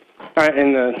year.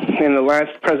 In the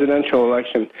last presidential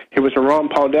election, he was a Ron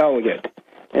Paul delegate.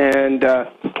 And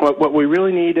what we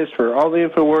really need is for all the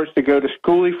InfoWars to go to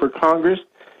Schoolie for Congress.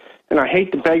 And I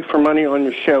hate to beg for money on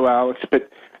your show, Alex, but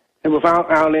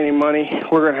without any money,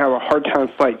 we're going to have a hard time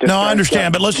fighting. No, I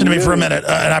understand, but listen to me for a minute,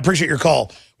 and I appreciate your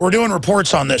call. We're doing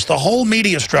reports on this. The whole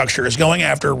media structure is going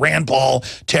after Rand Paul,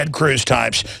 Ted Cruz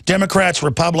types, Democrats,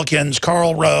 Republicans,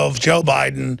 Karl Rove, Joe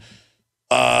Biden,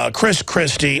 Chris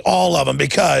Christie, all of them,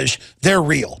 because they're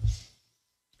real.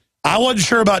 I wasn't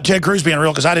sure about Ted Cruz being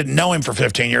real because I didn't know him for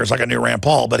 15 years like I knew Rand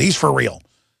Paul, but he's for real.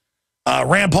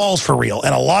 Rand Paul's for real.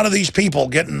 And a lot of these people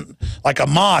getting, like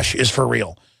Amash is for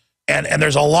real. And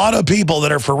there's a lot of people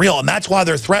that are for real, and that's why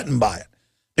they're threatened by it.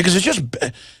 Because it's just,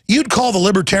 you'd call the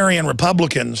libertarian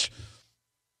Republicans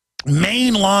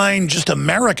mainline just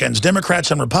Americans, Democrats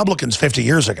and Republicans 50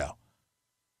 years ago.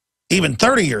 Even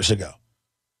 30 years ago.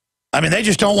 I mean, they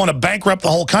just don't want to bankrupt the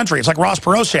whole country. It's like Ross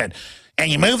Perot said, and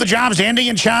you move the jobs to India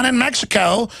and China and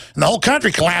Mexico, and the whole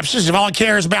country collapses if all it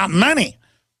cares about money.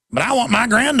 But I want my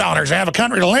granddaughters to have a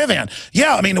country to live in.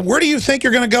 Yeah, I mean, where do you think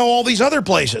you're going to go all these other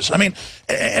places? I mean,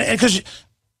 because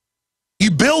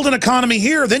you build an economy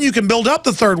here, then you can build up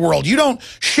the third world. You don't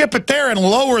ship it there and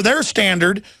lower their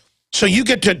standard so you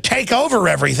get to take over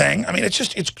everything. I mean,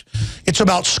 it's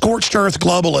about scorched earth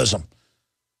globalism.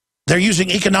 They're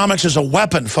using economics as a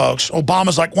weapon, folks.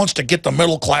 Obama's wants to get the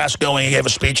middle class going. He gave a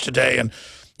speech today, and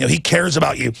he cares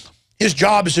about you. His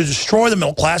job is to destroy the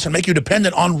middle class and make you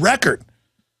dependent on record.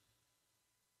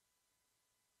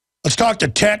 Let's talk to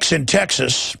Tex in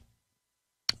Texas.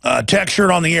 Tex,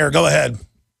 you're on the air. Go ahead.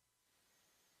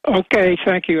 Okay,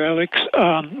 thank you, Alex.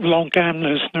 Long-time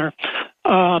listener.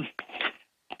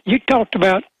 You talked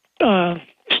about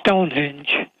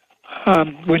Stonehenge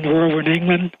when you were over in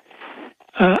England.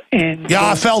 Yeah,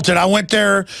 I felt it. I went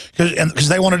there because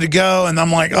they wanted to go, and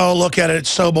I'm like, oh, look at it. It's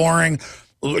so boring.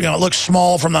 It looks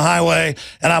small from the highway.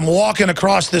 And I'm walking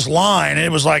across this line, and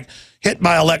it was like hit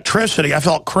by electricity. I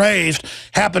felt crazed.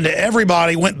 Happened to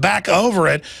everybody. Went back over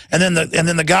it, and then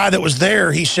the guy that was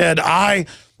there, he said, I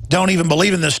don't even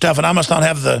believe in this stuff, and I must not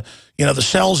have the the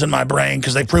cells in my brain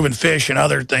because they've proven fish and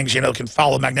other things can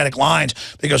follow magnetic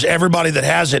lines because everybody that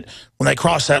has it, when they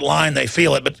cross that line, they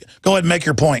feel it. But go ahead and make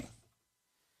your point.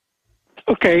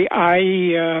 Okay,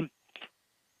 I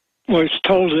was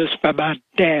told this by my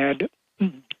dad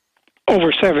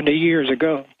over 70 years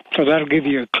ago, so that'll give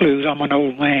you a clue. I'm an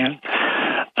old man.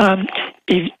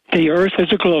 If the Earth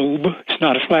is a globe. It's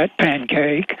not a flat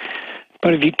pancake.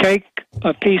 But if you take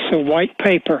a piece of white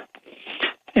paper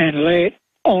and lay it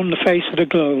on the face of the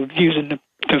globe using the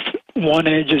one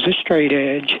edge is a straight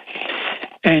edge,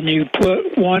 and you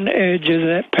put one edge of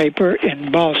that paper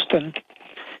in Boston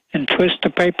and twist the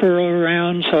paper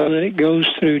around so that it goes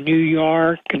through New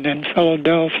York and then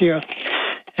Philadelphia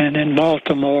and then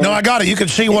Baltimore. No, I got it. You can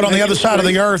see what on the other side of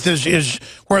the earth is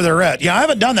where they're at. Yeah, I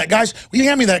haven't done that. Guys, will you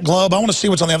hand me that globe? I want to see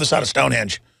what's on the other side of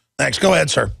Stonehenge. Thanks. Go ahead,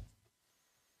 sir.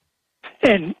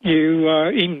 And you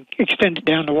can extend it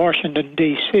down to Washington,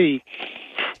 D.C.,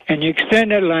 and you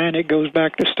extend that line, it goes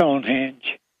back to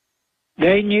Stonehenge.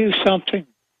 They knew something.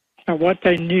 Now, what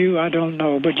they knew, I don't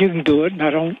know, but you can do it, and I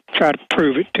don't try to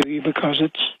prove it to you because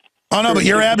it's... Oh, no, but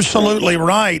you're absolutely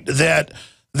right that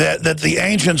the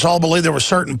ancients all believed there were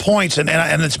certain points, and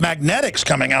it's magnetics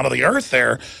coming out of the earth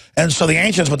there, and so the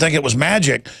ancients would think it was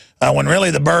magic, when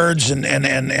really the birds and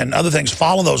other things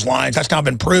follow those lines. That's now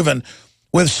been proven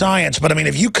with science. But, I mean,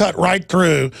 if you cut right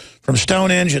through from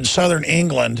Stonehenge in southern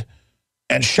England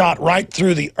and shot right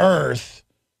through the earth,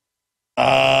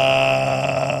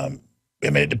 I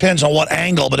mean, it depends on what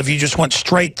angle, but if you just went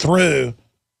straight through,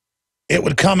 it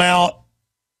would come out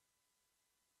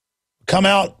in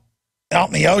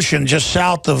the ocean just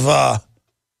south of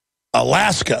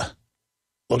Alaska,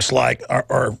 looks like,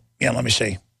 or yeah, let me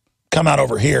see. Come out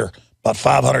over here, about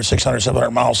 500, 600,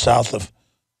 700 miles south of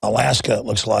Alaska, it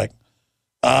looks like.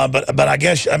 But I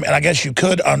guess you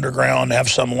could underground have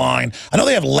some line. I know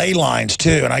they have ley lines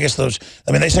too, and I guess those.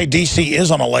 I mean, they say DC is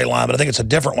on a ley line, but I think it's a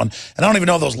different one. And I don't even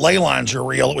know if those ley lines are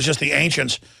real. It was just the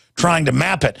ancients trying to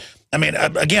map it. I mean,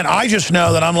 again, I just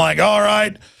know that I'm like, all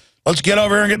right, let's get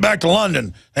over here and get back to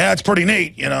London. Yeah, it's pretty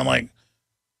neat, you know. I'm like,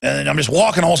 and I'm just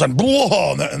walking, all of a sudden,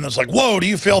 whoa, and it's like, whoa, do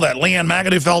you feel that? Leanne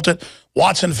McAdoo felt it.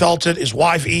 Watson felt it. His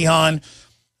wife Ehan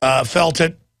felt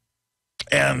it,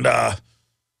 and.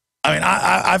 I mean,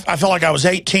 I felt like I was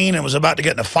 18 and was about to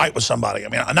get in a fight with somebody. I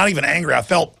mean, I'm not even angry. I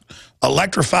felt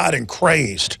electrified and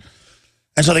crazed.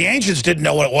 And so the ancients didn't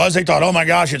know what it was. They thought, oh, my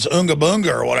gosh, it's Oonga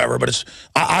Boonga or whatever. But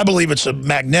I believe it's a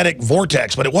magnetic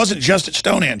vortex. But it wasn't just at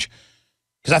Stonehenge.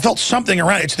 Because I felt something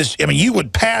around it. It's this, I mean, you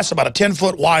would pass about a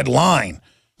 10-foot wide line.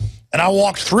 And I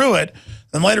walked through it.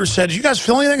 And later said, did you guys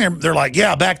feel anything? And they're like,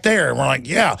 yeah, back there. And we're like,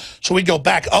 yeah. So we'd go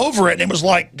back over it. And it was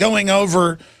like going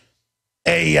over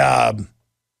a...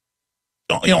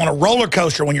 you know, on a roller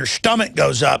coaster when your stomach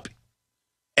goes up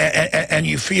and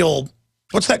you feel,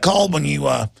 what's that called when you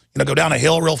go down a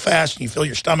hill real fast and you feel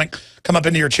your stomach come up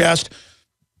into your chest?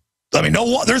 I mean,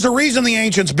 there's a reason the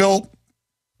ancients built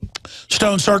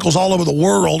stone circles all over the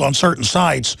world on certain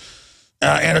sites,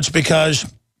 and it's because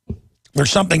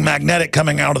there's something magnetic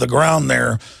coming out of the ground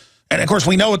there. And, of course,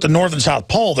 we know at the North and South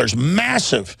Pole there's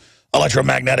massive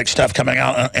electromagnetic stuff coming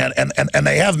out, and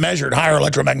they have measured higher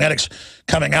electromagnetics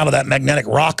coming out of that magnetic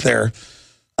rock there.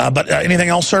 But anything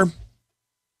else, sir?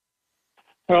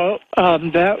 Well,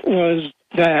 that was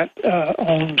that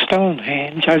on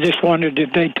Stonehenge. I just wondered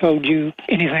if they told you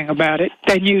anything about it.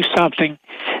 They knew something.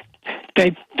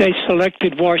 They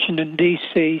selected Washington,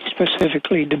 D.C.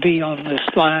 specifically to be on this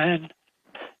line.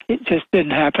 It just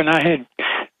didn't happen. I had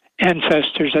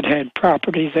ancestors that had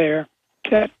property there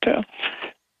that...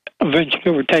 eventually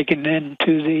were taken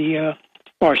into the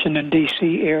Washington,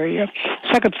 D.C. area.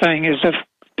 Second thing is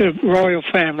the royal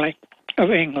family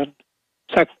of England.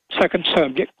 Second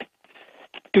subject.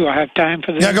 Do I have time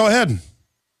for this? Yeah, go ahead.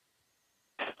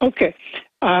 Okay.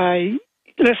 I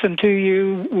listened to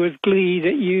you with glee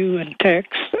that you and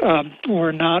Tex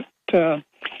were not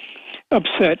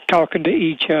upset talking to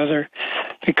each other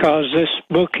because this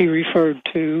book he referred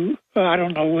to, I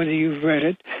don't know whether you've read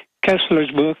it, Kessler's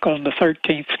book on the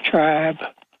 13th tribe.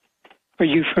 Are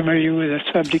you familiar with the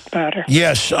subject matter?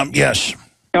 Yes, yes.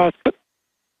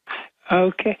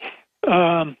 Okay.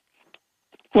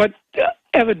 What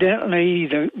evidently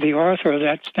the author of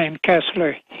that's named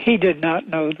Kessler, he did not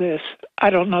know this. I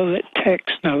don't know that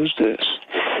Tex knows this,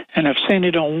 and I've seen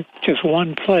it on just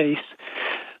one place.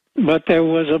 But there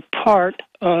was a part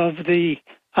of the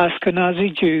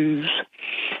Ashkenazi Jews.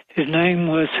 His name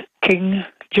was King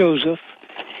Joseph.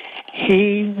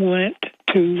 He went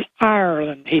to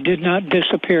Ireland. He did not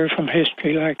disappear from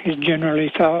history like is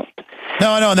generally thought.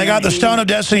 No, and they got the Stone of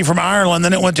Destiny from Ireland,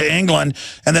 then it went to England,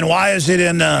 and then why is it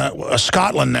in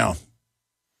Scotland now?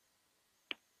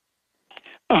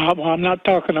 Well, I'm not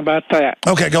talking about that.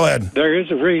 Okay, go ahead. There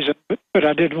is a reason, but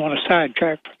I didn't want to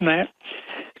sidetrack from that.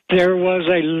 There was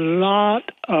a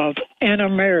lot of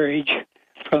intermarriage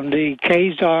from the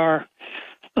Khazar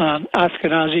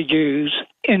Ashkenazi Jews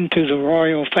into the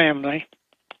royal family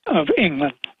of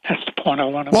England. That's the point I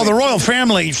want to make. Well, the royal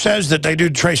family says that they do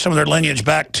trace some of their lineage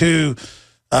back to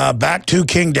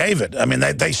King David. I mean,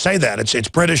 they say that. It's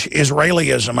British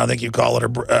Israelism, I think you call it.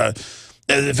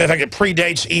 In fact, it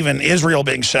predates even Israel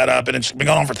being set up, and it's been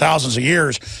going on for thousands of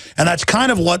years. And that's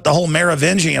kind of what the whole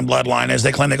Merovingian bloodline is.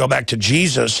 They claim they go back to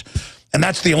Jesus, and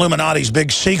that's the Illuminati's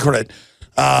big secret,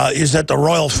 is that the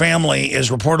royal family is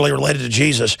reportedly related to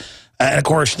Jesus. And, of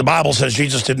course, the Bible says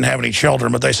Jesus didn't have any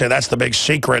children, but they say that's the big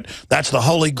secret. That's the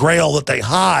holy grail that they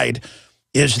hide,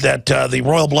 is that the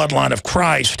royal bloodline of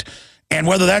Christ. And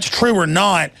whether that's true or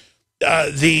not,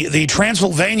 the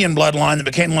Transylvanian bloodline that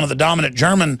became one of the dominant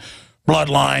German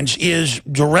bloodlines is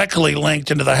directly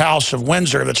linked into the House of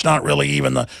Windsor. That's not really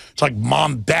even it's like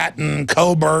Mountbatten,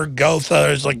 Coburg, Gotha.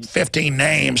 There's like 15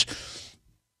 names.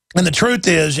 And the truth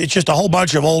is, it's just a whole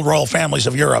bunch of old royal families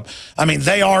of Europe. I mean,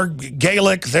 they are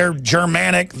Gaelic, they're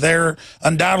Germanic,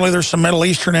 undoubtedly there's some Middle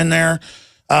Eastern in there.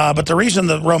 But the reason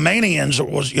the Romanians,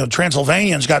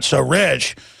 Transylvanians got so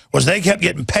rich was they kept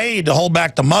getting paid to hold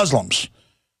back the Muslims.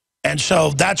 And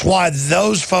so that's why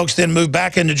those folks then moved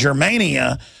back into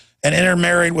Germania and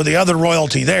intermarried with the other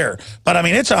royalty there. But, I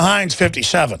mean, it's a Heinz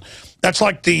 57. That's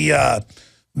like the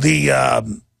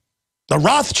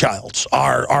Rothschilds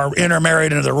are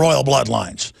intermarried into the royal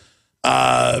bloodlines.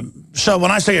 So when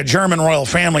I say a German royal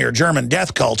family or German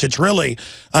death cult, it's really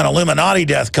an Illuminati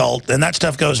death cult, and that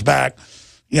stuff goes back,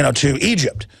 to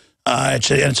Egypt.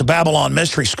 It's a Babylon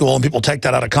mystery school, and people take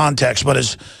that out of context.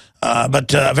 But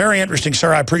very interesting,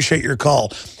 sir. I appreciate your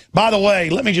call. By the way,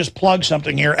 let me just plug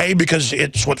something here. A, because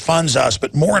it's what funds us,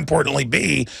 but more importantly,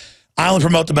 B, I only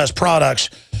promote the best products.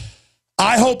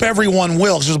 I hope everyone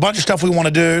will, because there's a bunch of stuff we want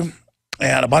to do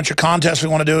and a bunch of contests we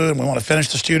want to do, and we want to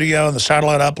finish the studio and the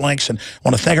satellite uplinks, and I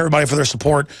want to thank everybody for their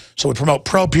support. So we promote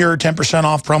ProPure, 10%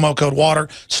 off, promo code WATER.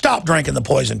 Stop drinking the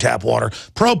poison tap water.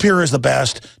 ProPure is the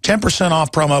best, 10%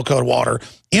 off, promo code WATER.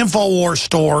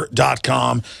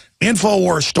 InfoWarsStore.com.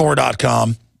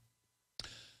 InfoWarsStore.com.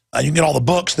 You can get all the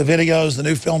books, the videos, the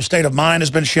new film State of Mind has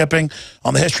been shipping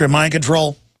on the history of mind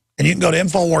control. And you can go to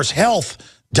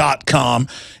InfoWarsHealth.com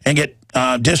and get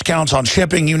discounts on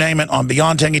shipping, you name it, on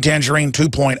Beyond Tangy Tangerine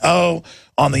 2.0,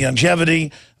 on the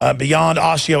Longevity, Beyond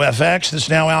OsteoFX that's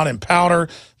now out in powder,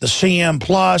 the CM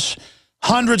Plus,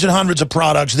 hundreds and hundreds of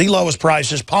products, the lowest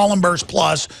prices. Pollen Burst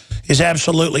Plus is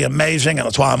absolutely amazing, and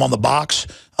that's why I'm on the box.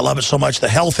 I love it so much. The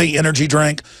healthy energy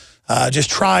drink. Just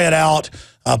try it out.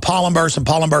 Pollen Burst and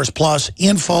Pollen Burst Plus,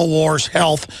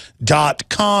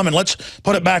 InfoWarsHealth.com. And let's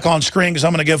put it back on screen, because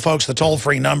I'm going to give folks the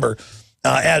toll-free number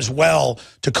as well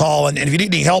to call. And if you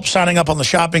need any help signing up on the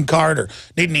shopping cart, or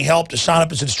need any help to sign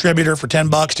up as a distributor for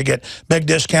 $10 to get big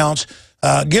discounts,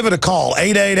 give it a call,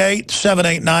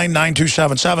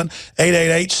 888-789-9277,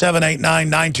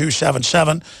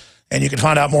 888-789-9277. And you can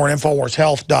find out more at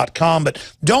InfoWarsHealth.com.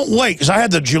 But don't wait, because I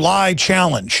had the July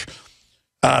challenge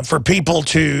for people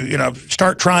to,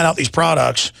 start trying out these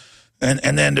products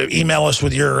and then to email us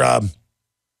with your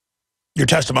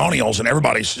testimonials. And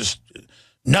everybody's just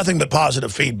nothing but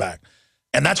positive feedback.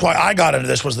 And that's why I got into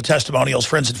this, was the testimonials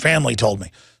friends and family told me.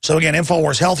 So again,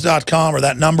 InfoWarsHealth.com, or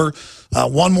that number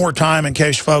one more time in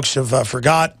case folks have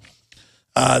forgot.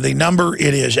 The number,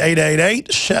 it is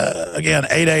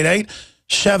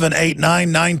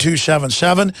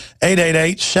 888-789-9277,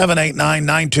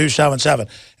 888-789-9277.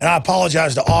 And I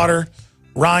apologize to Otter,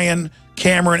 Ryan,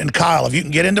 Cameron, and Kyle. If you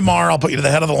can get in tomorrow, I'll put you to the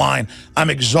head of the line.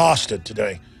 I'm exhausted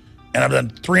today. And I've done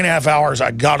 3.5 hours.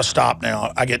 I got to stop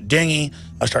now. I get dingy.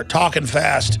 I start talking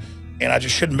fast, and I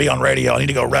just shouldn't be on radio. I need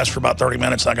to go rest for about 30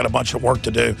 minutes. I got a bunch of work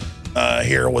to do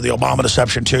here with the Obama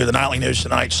Deception 2, the nightly news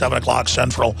tonight, 7 o'clock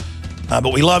Central.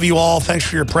 But we love you all. Thanks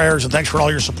for your prayers, and thanks for all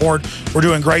your support. We're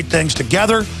doing great things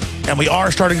together, and we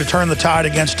are starting to turn the tide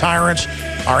against tyrants.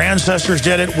 Our ancestors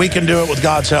did it. We can do it with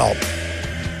God's help.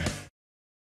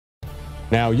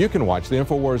 Now you can watch the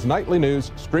InfoWars Nightly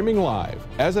News streaming live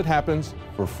as it happens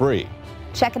for free.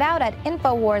 Check it out at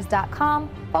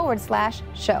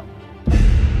Infowars.com/show.